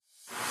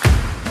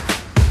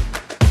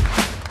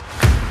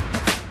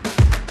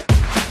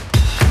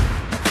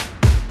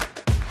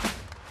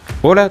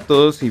Hola a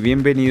todos y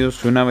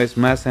bienvenidos una vez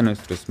más a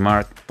nuestro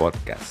Smart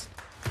Podcast,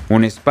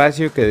 un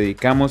espacio que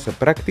dedicamos a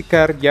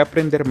practicar y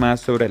aprender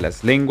más sobre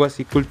las lenguas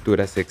y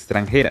culturas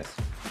extranjeras.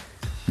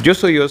 Yo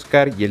soy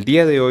Oscar y el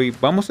día de hoy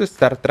vamos a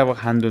estar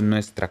trabajando en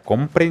nuestra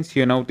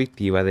comprensión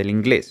auditiva del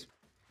inglés.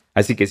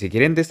 Así que si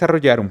quieren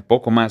desarrollar un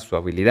poco más su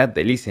habilidad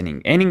de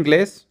listening en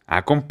inglés,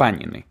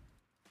 acompáñenme.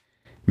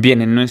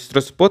 Bien, en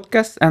nuestros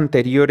podcasts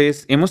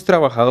anteriores hemos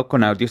trabajado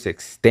con audios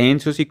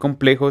extensos y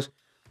complejos,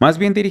 más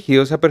bien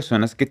dirigidos a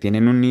personas que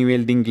tienen un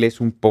nivel de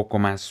inglés un poco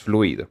más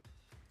fluido.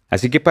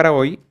 Así que para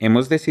hoy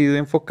hemos decidido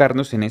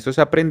enfocarnos en esos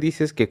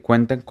aprendices que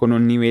cuentan con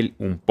un nivel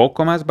un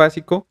poco más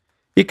básico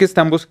y que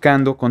están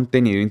buscando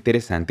contenido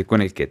interesante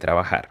con el que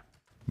trabajar.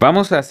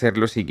 Vamos a hacer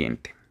lo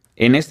siguiente.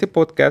 En este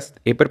podcast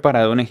he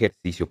preparado un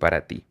ejercicio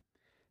para ti.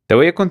 Te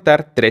voy a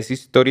contar 3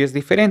 historias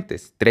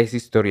diferentes, 3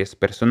 historias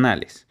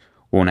personales.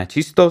 Una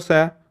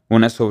chistosa,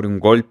 una sobre un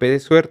golpe de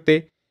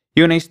suerte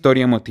y una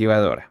historia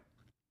motivadora.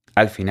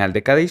 Al final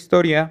de cada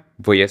historia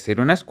voy a hacer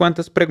unas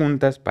cuantas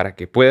preguntas para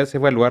que puedas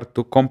evaluar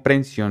tu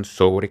comprensión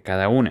sobre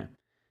cada una.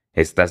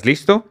 ¿Estás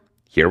listo?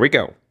 Here we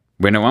go.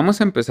 Bueno,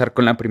 vamos a empezar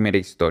con la primera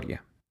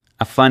historia.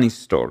 A funny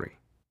story.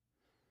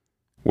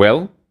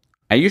 Well,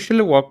 I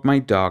usually walk my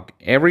dog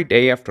every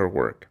day after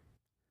work.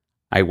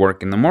 I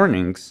work in the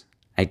mornings,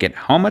 I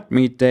get home at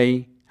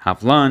midday,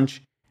 have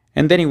lunch,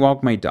 and then I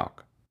walk my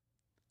dog.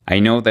 I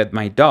know that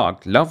my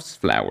dog loves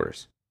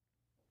flowers.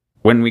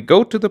 When we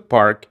go to the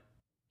park,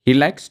 he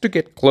likes to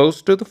get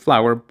close to the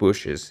flower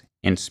bushes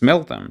and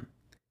smell them.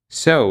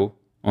 So,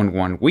 on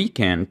one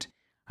weekend,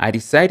 I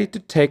decided to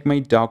take my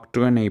dog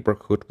to a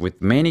neighborhood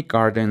with many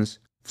gardens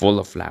full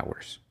of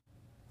flowers.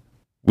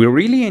 We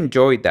really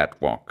enjoyed that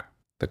walk.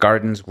 The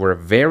gardens were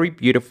very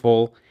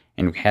beautiful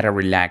and we had a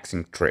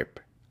relaxing trip.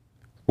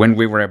 When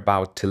we were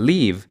about to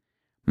leave,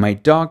 my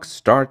dog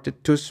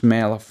started to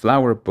smell a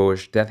flower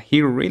bush that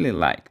he really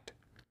liked.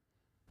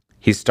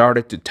 He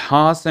started to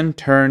toss and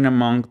turn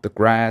among the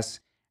grass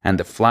and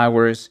the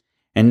flowers,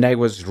 and I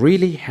was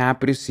really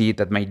happy to see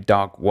that my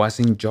dog was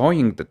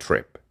enjoying the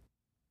trip.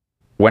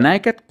 When I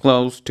got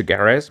close to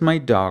caress my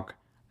dog,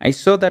 I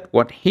saw that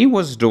what he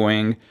was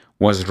doing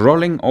was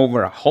rolling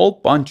over a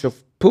whole bunch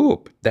of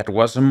poop that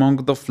was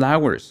among the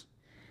flowers.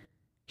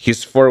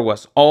 His fur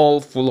was all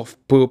full of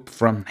poop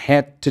from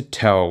head to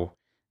toe.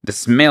 The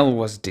smell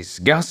was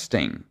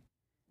disgusting.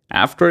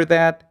 After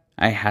that,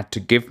 I had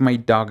to give my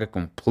dog a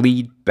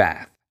complete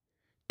bath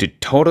to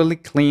totally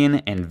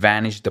clean and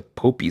vanish the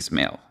poopy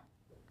smell.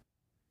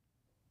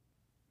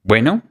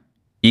 Bueno,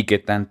 ¿y qué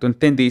tanto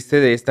entendiste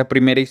de esta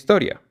primera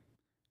historia?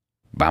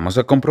 Vamos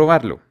a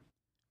comprobarlo.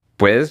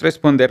 ¿Puedes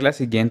responder las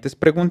siguientes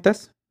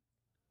preguntas?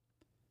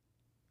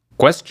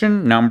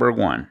 Question number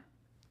 1.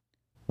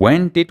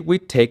 When did we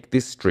take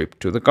this trip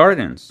to the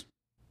gardens?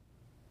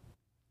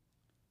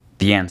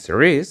 The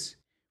answer is,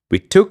 we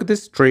took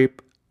this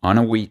trip on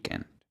a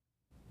weekend.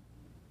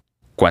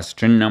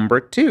 Question number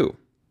 2.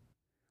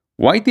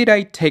 Why did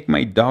I take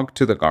my dog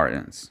to the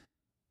gardens?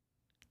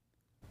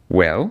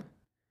 Well,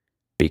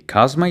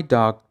 because my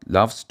dog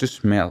loves to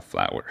smell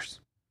flowers.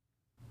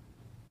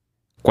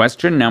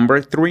 Question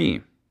number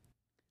 3.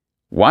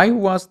 Why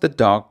was the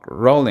dog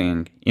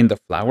rolling in the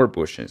flower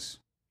bushes?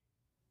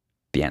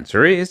 The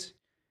answer is,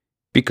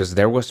 because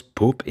there was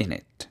poop in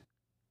it.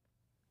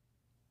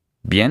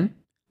 Bien,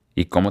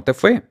 ¿y cómo te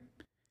fue?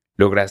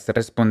 ¿Lograste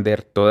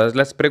responder todas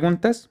las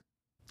preguntas?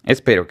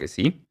 Espero que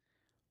sí.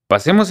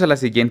 Pasemos a la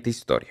siguiente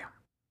historia.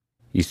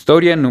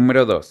 Historia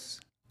número 2.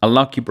 A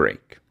lucky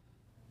break.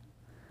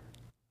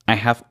 I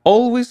have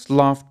always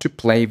loved to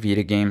play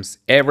video games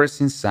ever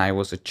since I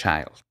was a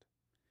child.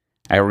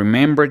 I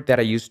remember that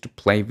I used to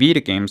play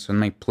video games on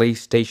my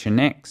PlayStation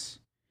X.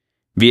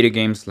 Video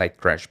games like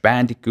Crash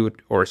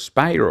Bandicoot or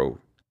Spyro.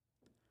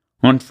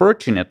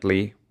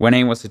 Unfortunately, when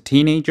I was a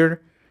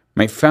teenager,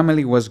 my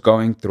family was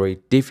going through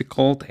a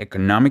difficult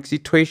economic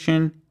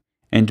situation,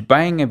 and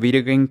buying a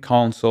video game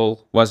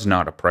console was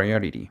not a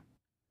priority.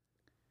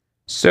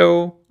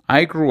 So,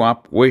 I grew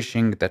up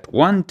wishing that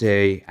one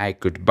day I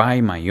could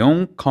buy my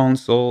own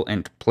console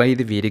and play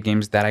the video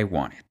games that I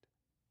wanted.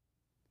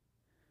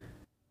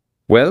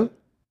 Well,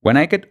 when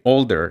I got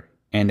older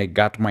and I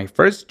got my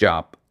first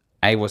job,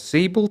 I was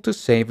able to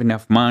save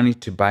enough money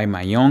to buy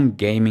my own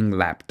gaming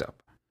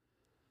laptop.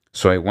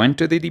 So I went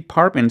to the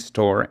department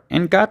store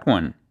and got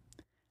one.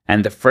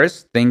 And the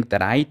first thing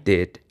that I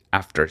did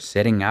after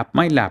setting up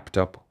my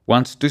laptop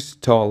was to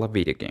install a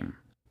video game.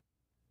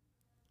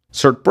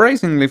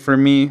 Surprisingly for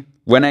me,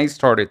 when I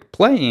started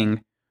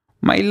playing,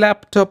 my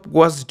laptop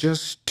was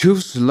just too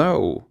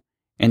slow,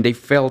 and I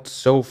felt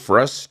so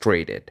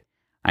frustrated.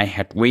 I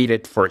had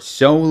waited for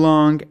so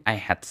long, I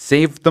had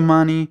saved the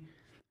money,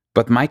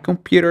 but my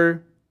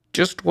computer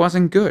just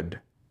wasn't good.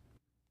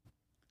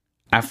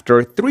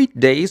 After 3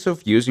 days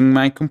of using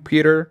my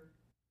computer,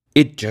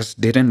 it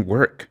just didn't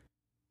work.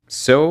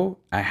 So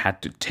I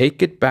had to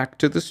take it back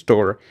to the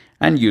store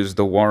and use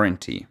the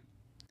warranty.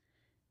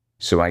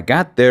 So I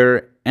got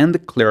there and the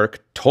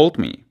clerk told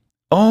me,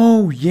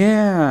 "Oh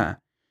yeah,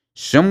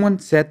 someone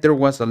said there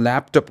was a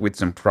laptop with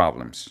some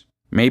problems.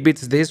 maybe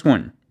it's this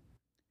one.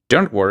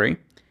 Don't worry.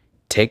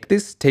 Take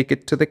this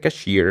ticket to the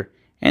cashier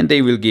and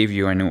they will give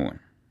you a new one.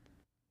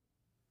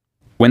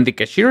 When the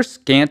cashier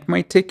scanned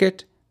my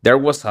ticket, there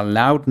was a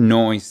loud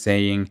noise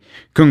saying,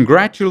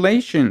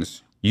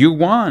 "Congratulations, you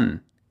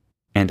won!"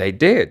 And I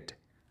did.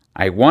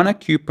 I won a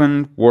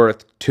coupon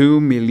worth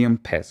 2 million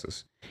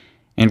pesos.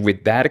 And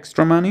with that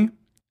extra money,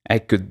 I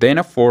could then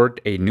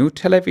afford a new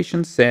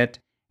television set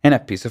and a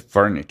piece of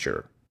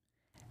furniture.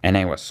 And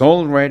I was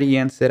all ready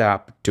and set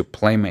up to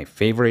play my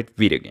favorite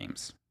video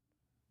games.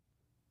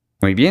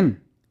 Muy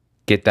bien.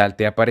 ¿Qué tal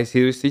te ha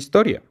parecido esta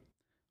historia?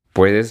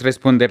 ¿Puedes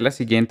responder las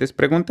siguientes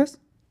preguntas?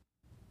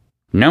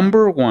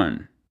 Number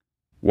 1.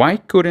 Why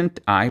couldn't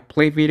I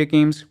play video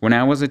games when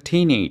I was a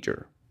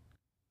teenager?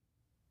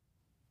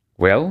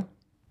 Well,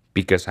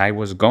 because I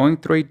was going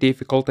through a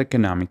difficult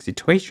economic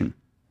situation.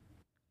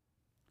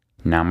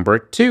 Number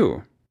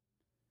 2.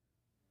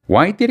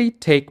 Why did he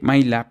take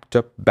my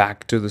laptop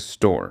back to the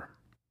store?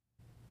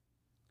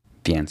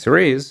 The answer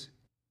is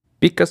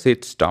because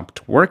it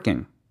stopped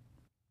working.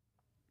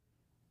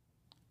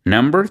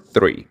 Number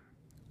 3.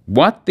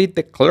 What did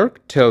the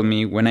clerk tell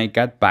me when I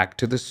got back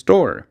to the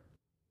store?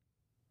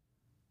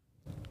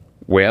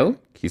 Well,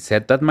 he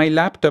said that my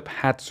laptop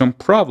had some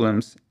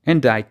problems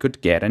and I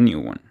could get a new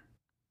one.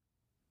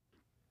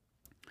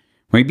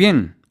 Muy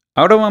bien,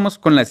 ahora vamos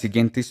con la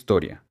siguiente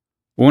historia.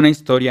 Una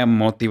historia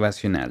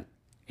motivacional.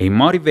 A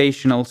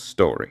motivational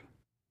story.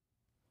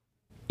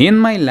 In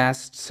my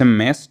last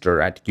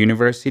semester at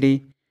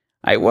university,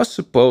 I was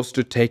supposed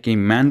to take a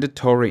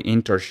mandatory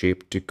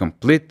internship to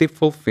completely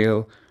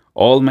fulfill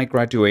all my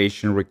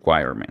graduation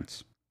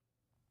requirements.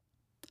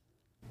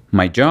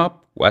 My job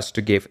was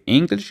to give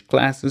English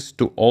classes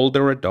to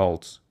older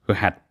adults who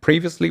had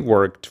previously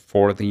worked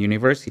for the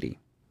university.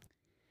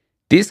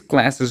 These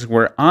classes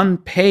were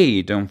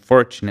unpaid,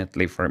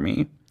 unfortunately for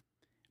me,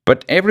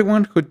 but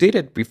everyone who did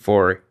it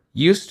before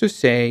used to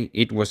say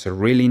it was a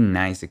really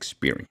nice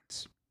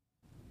experience.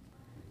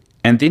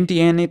 And in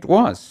the end, it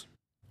was.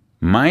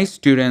 My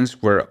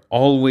students were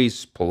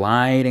always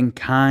polite and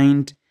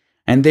kind,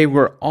 and they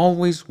were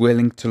always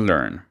willing to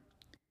learn.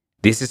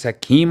 This is a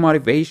key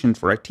motivation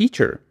for a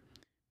teacher.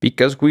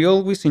 Because we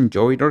always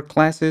enjoyed our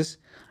classes,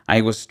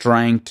 I was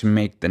trying to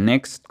make the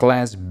next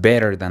class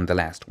better than the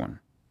last one.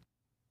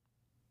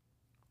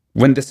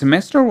 When the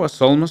semester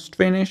was almost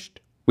finished,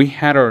 we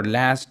had our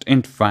last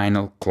and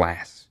final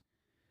class.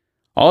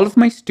 All of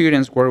my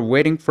students were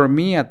waiting for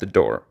me at the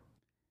door.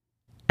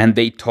 And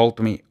they told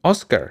me,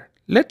 "Oscar,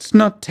 let's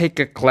not take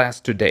a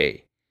class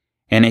today."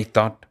 And I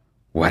thought,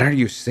 what are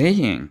you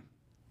saying?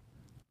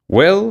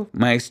 Well,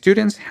 my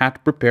students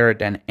had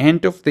prepared an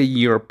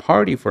end-of-the-year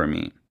party for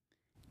me.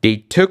 They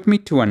took me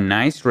to a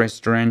nice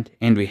restaurant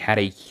and we had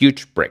a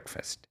huge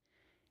breakfast.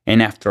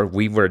 And after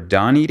we were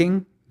done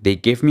eating, they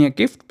gave me a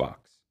gift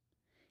box.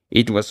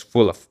 It was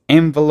full of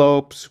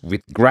envelopes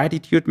with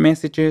gratitude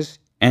messages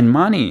and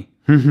money.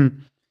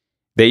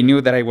 They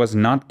knew that I was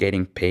not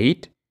getting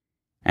paid,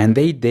 and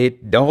they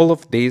did all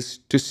of this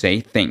to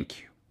say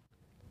thank you.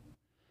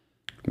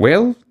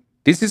 Well,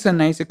 this is a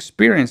nice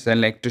experience I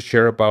like to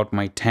share about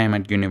my time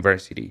at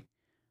university.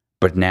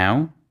 But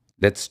now,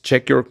 let's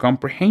check your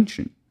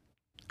comprehension.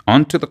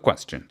 On to the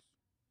questions.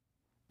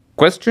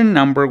 Question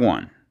number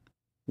 1.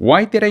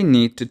 Why did I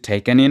need to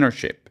take an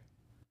internship?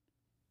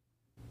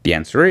 The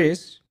answer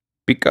is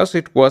because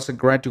it was a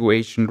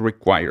graduation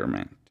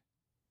requirement.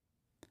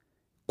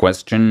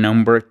 Question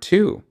number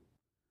 2.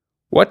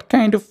 What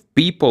kind of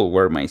people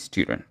were my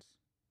students?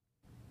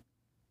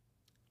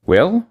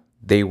 Well,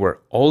 they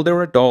were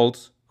older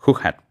adults who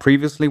had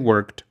previously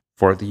worked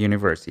for the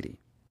university.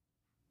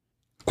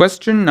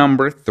 Question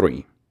number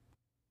 3.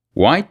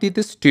 Why did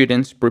the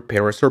students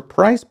prepare a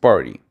surprise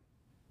party?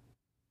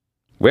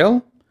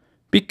 Well,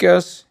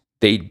 because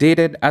they did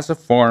it as a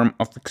form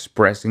of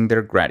expressing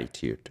their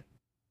gratitude.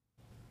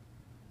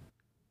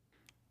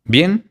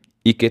 Bien,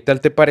 ¿y qué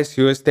tal te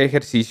pareció este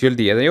ejercicio el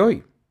día de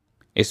hoy?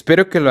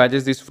 Espero que lo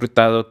hayas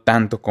disfrutado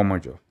tanto como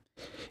yo.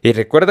 Y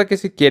recuerda que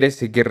si quieres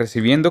seguir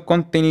recibiendo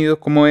contenido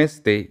como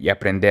este y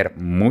aprender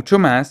mucho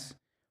más,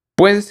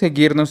 puedes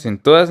seguirnos en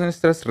todas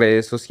nuestras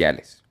redes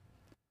sociales.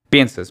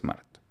 Piensa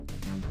Smart.